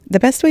The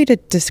best way to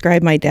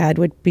describe my dad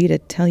would be to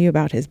tell you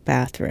about his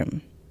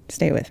bathroom.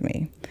 Stay with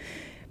me.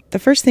 The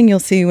first thing you'll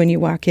see when you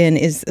walk in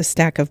is a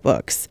stack of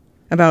books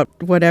about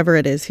whatever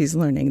it is he's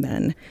learning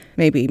then.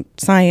 Maybe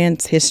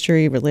science,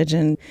 history,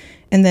 religion.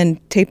 And then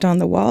taped on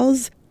the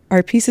walls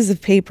are pieces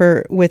of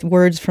paper with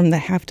words from the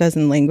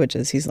half-dozen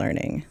languages he's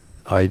learning.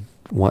 I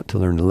want to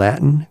learn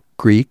Latin,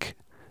 Greek,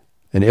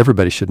 and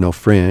everybody should know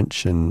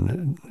French,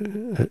 and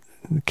it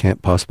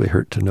can't possibly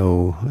hurt to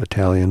know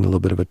Italian, a little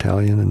bit of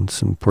Italian, and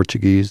some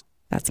Portuguese.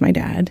 That's my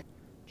dad.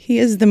 He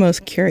is the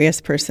most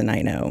curious person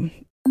I know.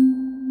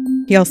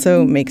 He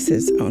also makes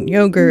his own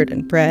yogurt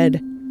and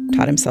bread,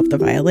 taught himself the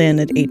violin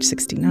at age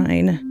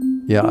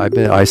 69. Yeah,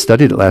 I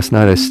studied it last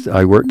night.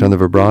 I worked on the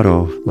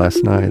vibrato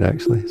last night,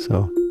 actually,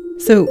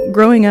 So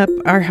growing up,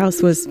 our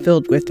house was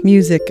filled with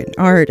music and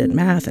art and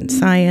math and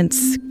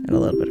science and a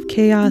little bit of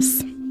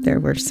chaos. There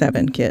were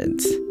 7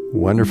 kids.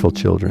 Wonderful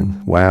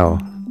children. Wow.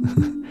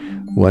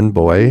 1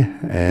 boy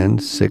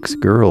and 6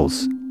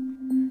 girls.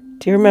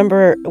 Do you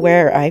remember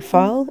where I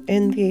fall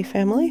in the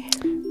family?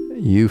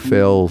 You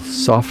fell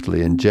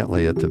softly and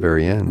gently at the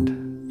very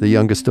end, the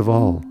youngest of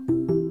all.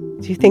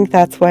 Do you think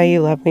that's why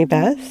you love me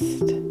best?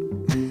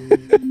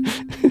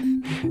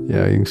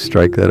 Yeah, you can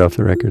strike that off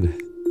the record.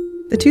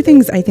 The 2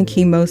 things I think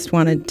he most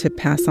wanted to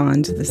pass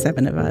on to the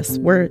 7 of us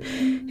were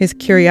his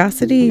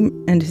curiosity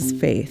and his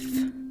faith.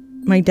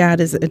 My dad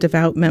is a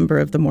devout member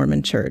of the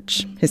Mormon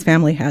Church. His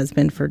family has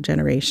been for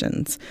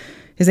generations.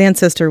 His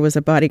ancestor was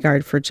a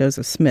bodyguard for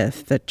Joseph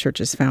Smith, the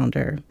church's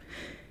founder.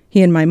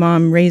 He and my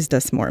mom raised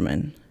us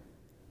Mormon.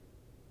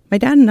 My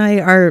dad and I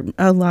are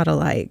a lot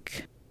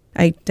alike.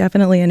 I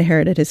definitely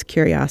inherited his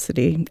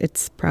curiosity.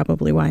 It's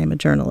probably why I'm a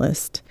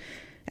journalist.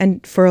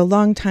 And for a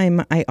long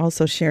time, I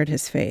also shared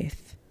his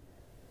faith.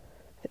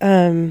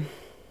 Do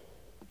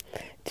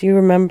you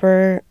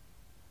remember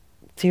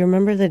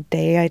the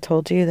day I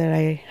told you that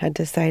I had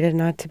decided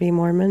not to be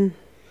Mormon?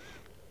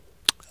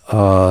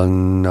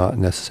 Not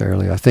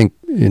necessarily. I think,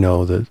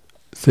 the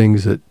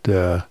things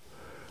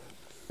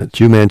that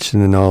you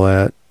mentioned and all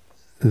that,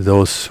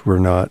 those were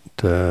not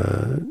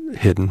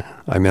hidden.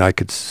 I mean, I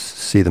could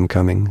see them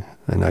coming,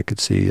 and I could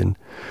see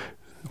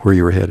where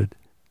you were headed.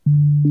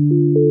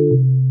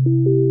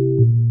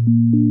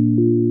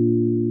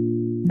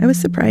 I was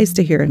surprised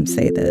to hear him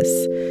say this.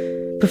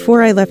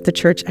 Before I left the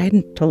church, I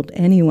hadn't told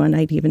anyone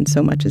I'd even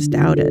so much as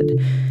doubted.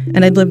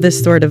 And I'd lived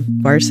this sort of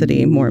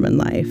varsity Mormon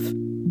life.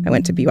 I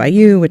went to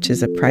BYU, which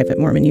is a private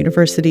Mormon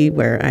university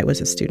where I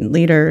was a student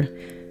leader.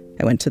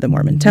 I went to the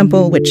Mormon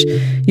Temple, which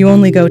you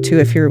only go to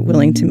if you're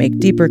willing to make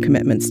deeper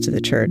commitments to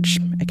the church.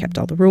 I kept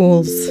all the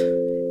rules,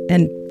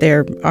 and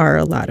there are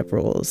a lot of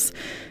rules.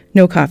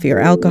 No coffee or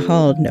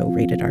alcohol, no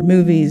rated R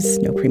movies,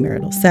 no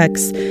premarital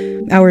sex,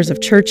 hours of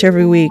church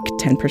every week,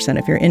 10%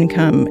 of your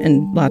income,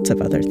 and lots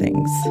of other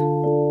things.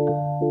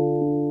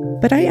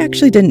 But I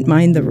actually didn't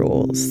mind the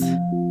rules.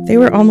 They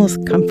were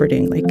almost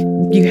comforting, like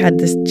you had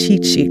this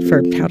cheat sheet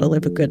for how to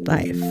live a good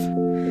life.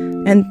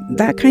 And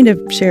that kind of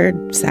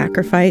shared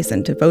sacrifice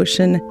and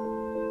devotion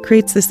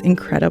creates this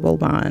incredible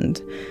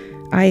bond.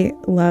 I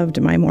loved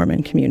my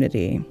Mormon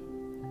community.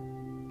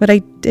 What I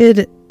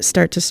did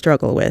start to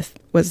struggle with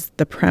was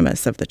the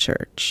premise of the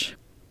church.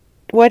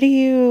 What do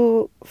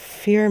you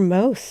fear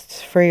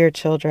most for your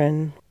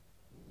children?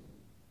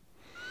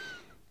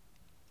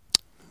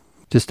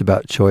 Just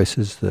about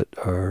choices that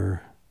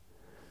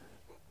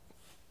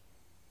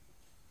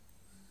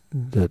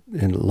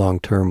in long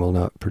term will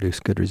not produce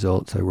good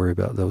results. I worry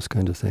about those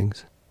kinds of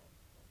things.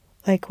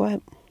 Like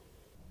what?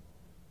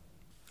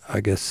 I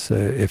guess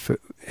if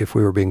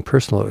we were being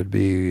personal, it would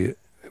be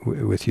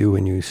with you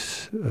when you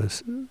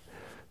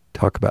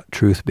talk about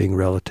truth being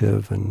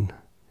relative, and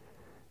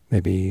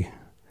maybe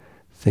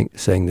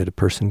saying that a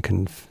person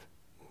can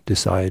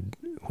decide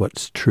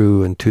what's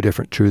true, and 2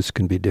 different truths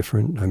can be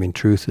different. I mean,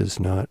 truth is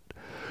not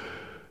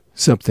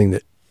something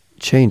that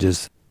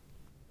changes.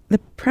 The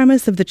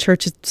premise of the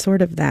church is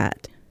sort of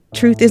that.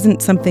 Truth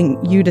isn't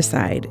something you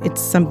decide.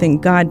 It's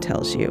something God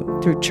tells you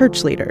through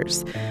church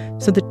leaders.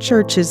 So the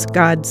church is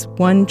God's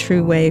one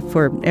true way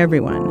for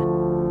everyone.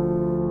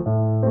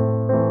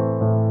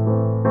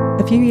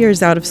 A few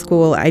years out of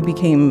school, I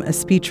became a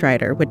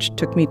speechwriter, which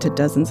took me to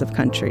dozens of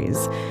countries.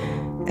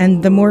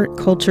 And the more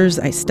cultures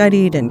I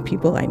studied and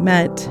people I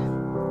met,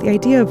 the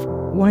idea of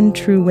one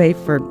true way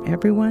for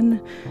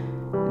everyone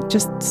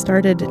just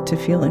started to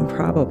feel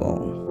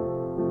improbable.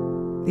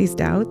 These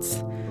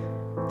doubts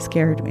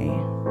scared me.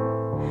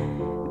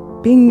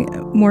 Being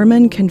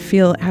Mormon can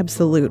feel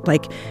absolute,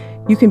 like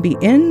you can be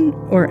in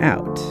or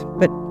out,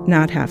 but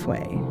not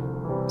halfway.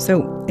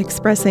 So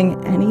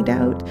expressing any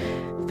doubt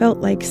felt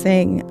like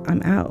saying,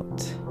 I'm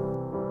out.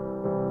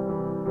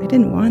 I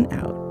didn't want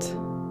out.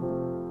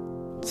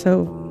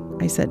 So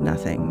I said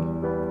nothing,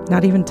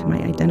 not even to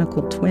my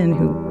identical twin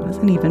who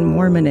wasn't even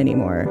Mormon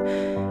anymore.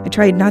 I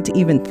tried not to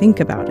even think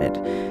about it.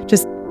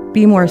 Just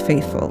be more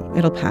faithful.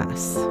 It'll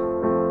pass.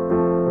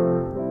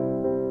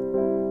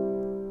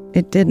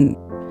 It didn't.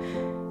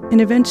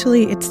 And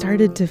eventually it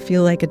started to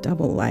feel like a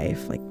double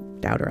life, like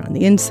doubter on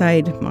the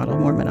inside, model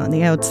Mormon on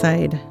the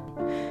outside.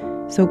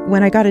 So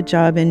when I got a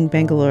job in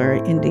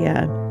Bangalore,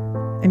 India,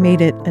 I made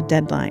it a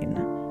deadline.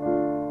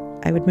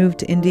 I would move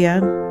to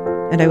India,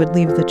 and I would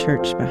leave the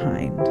church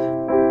behind.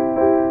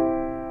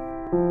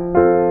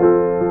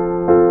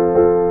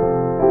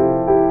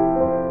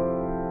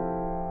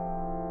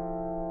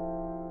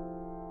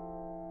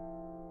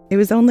 It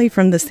was only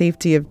from the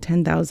safety of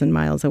 10,000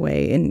 miles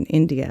away in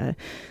India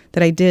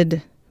that I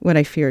did what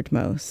I feared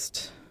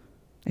most.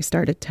 I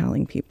started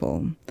telling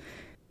people.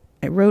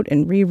 I wrote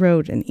and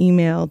rewrote an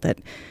email that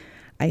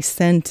I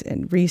sent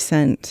and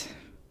resent.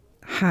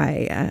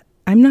 Hi,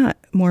 I'm not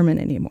Mormon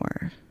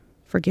anymore.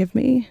 Forgive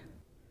me?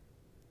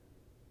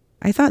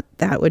 I thought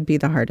that would be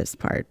the hardest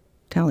part,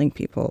 telling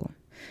people.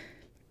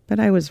 But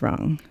I was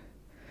wrong.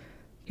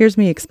 Here's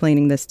me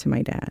explaining this to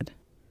my dad.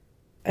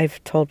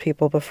 I've told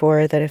people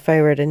before that if I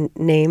were to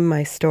name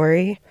my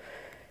story,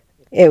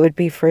 it would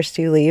be first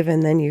you leave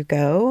and then you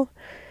go,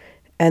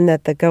 and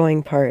that the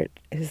going part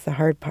is the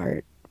hard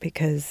part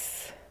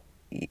because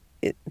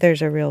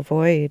there's a real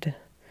void,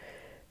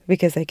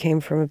 because I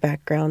came from a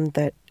background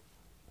that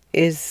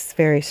is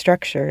very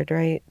structured,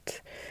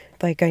 right?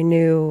 Like I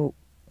knew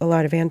a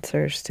lot of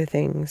answers to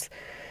things.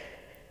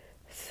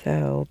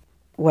 So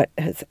what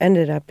has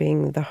ended up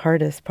being the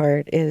hardest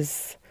part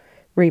is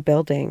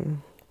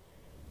rebuilding.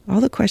 All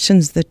the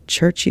questions the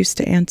church used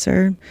to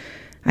answer,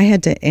 I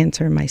had to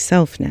answer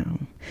myself now.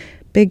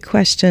 Big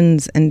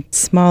questions and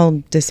small,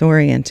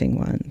 disorienting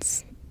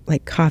ones,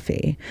 like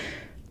coffee.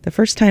 The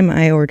first time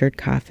I ordered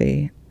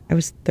coffee, I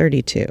was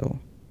 32.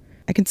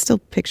 I can still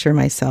picture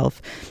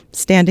myself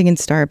standing in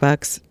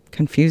Starbucks,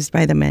 confused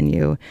by the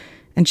menu,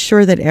 and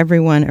sure that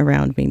everyone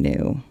around me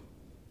knew.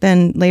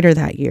 Then later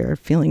that year,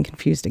 feeling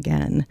confused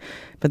again,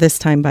 but this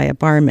time by a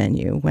bar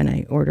menu when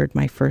I ordered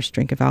my first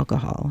drink of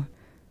alcohol.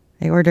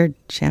 I ordered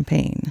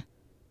champagne.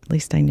 At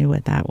least I knew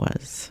what that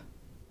was.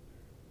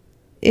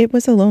 It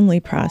was a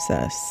lonely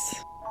process.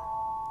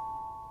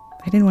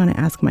 I didn't want to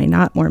ask my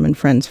not Mormon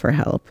friends for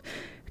help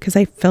because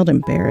I felt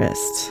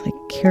embarrassed.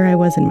 Like here I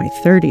was in my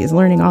 30s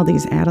learning all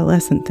these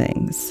adolescent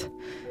things.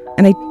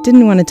 And I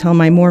didn't want to tell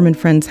my Mormon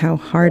friends how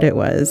hard it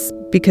was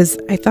because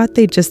I thought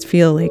they'd just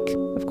feel like,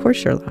 of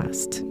course you're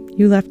lost.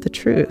 You left the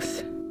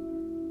truth.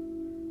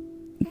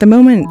 The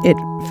moment it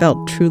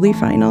felt truly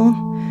final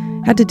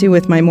had to do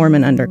with my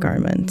Mormon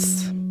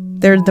undergarments.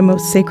 They're the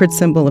most sacred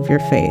symbol of your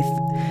faith,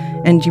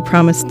 and you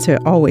promise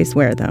to always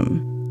wear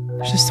them.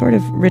 There's a sort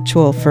of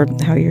ritual for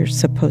how you're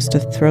supposed to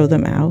throw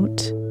them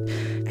out.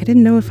 I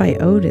didn't know if I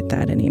owed it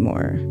that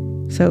anymore,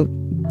 so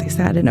they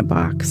sat in a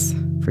box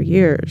for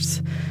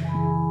years,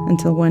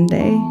 until one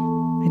day,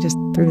 I just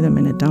threw them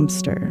in a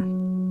dumpster.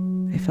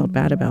 I felt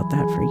bad about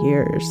that for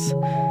years.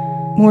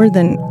 More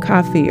than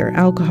coffee or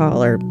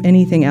alcohol or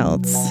anything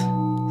else,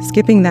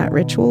 skipping that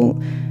ritual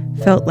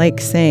felt like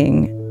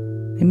saying,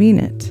 I mean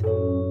it.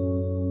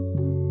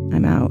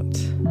 I'm out.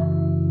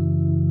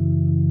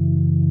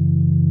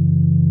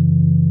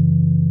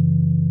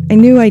 I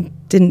knew I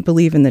didn't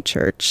believe in the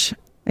church.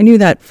 I knew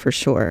that for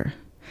sure.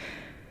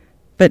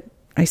 But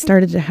I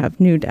started to have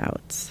new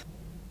doubts.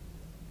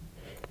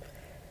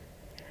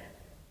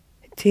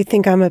 Do you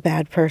think I'm a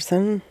bad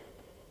person?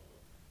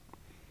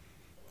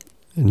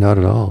 Not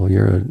at all.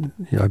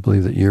 I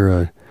believe that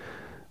you're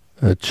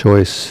a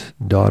choice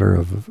daughter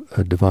of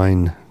a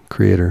divine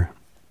creator.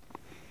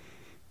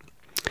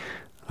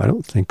 I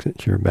don't think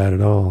that you're bad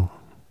at all,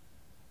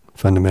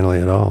 fundamentally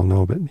at all,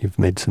 no, but you've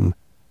made some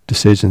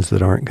decisions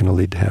that aren't going to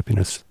lead to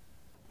happiness.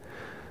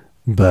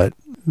 But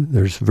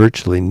there's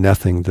virtually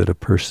nothing that a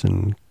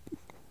person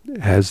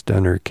has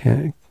done or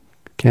can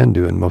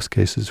do in most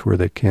cases where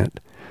they can't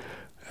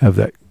have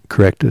that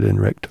corrected and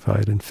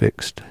rectified and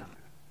fixed.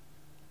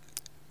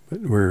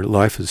 But where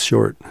life is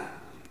short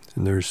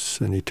and there's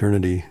an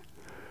eternity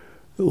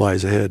that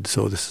lies ahead,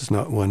 so this is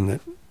not one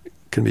that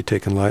can be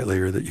taken lightly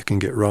or that you can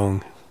get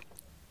wrong.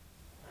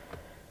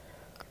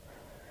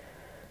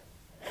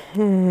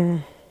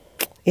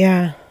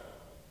 Yeah.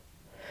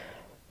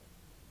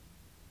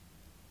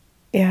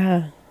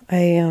 Yeah,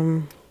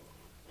 I'm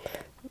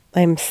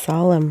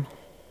solemn.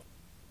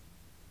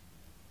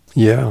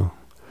 Yeah.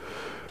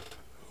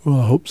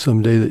 Well, I hope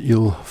someday that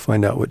you'll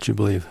find out what you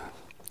believe.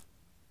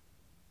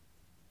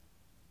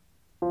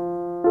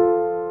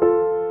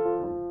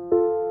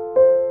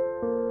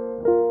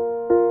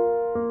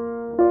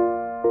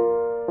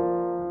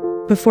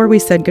 Before we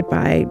said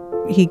goodbye,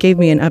 he gave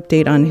me an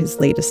update on his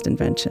latest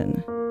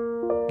invention.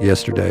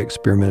 Yesterday, I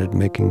experimented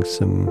making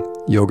some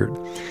yogurt,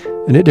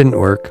 and it didn't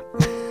work.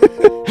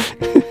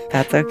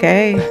 That's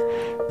okay.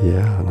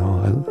 Yeah,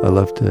 no, I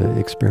love to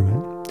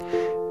experiment.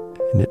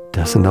 And it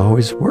doesn't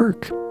always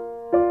work.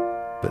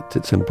 But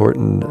it's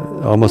important,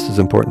 almost as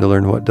important to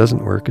learn what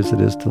doesn't work as it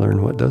is to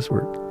learn what does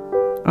work.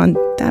 On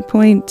that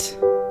point,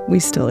 we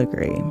still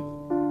agree.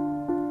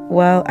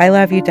 Well, I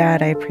love you,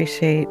 Dad. I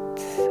appreciate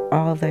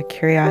all the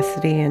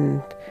curiosity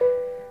and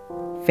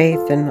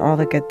faith and all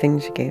the good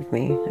things you gave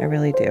me. I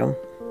really do.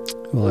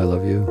 Well, I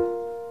love you.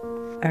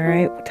 All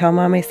right. Tell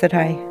Mom I said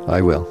hi.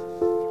 I will.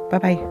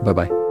 Bye-bye.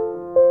 Bye-bye.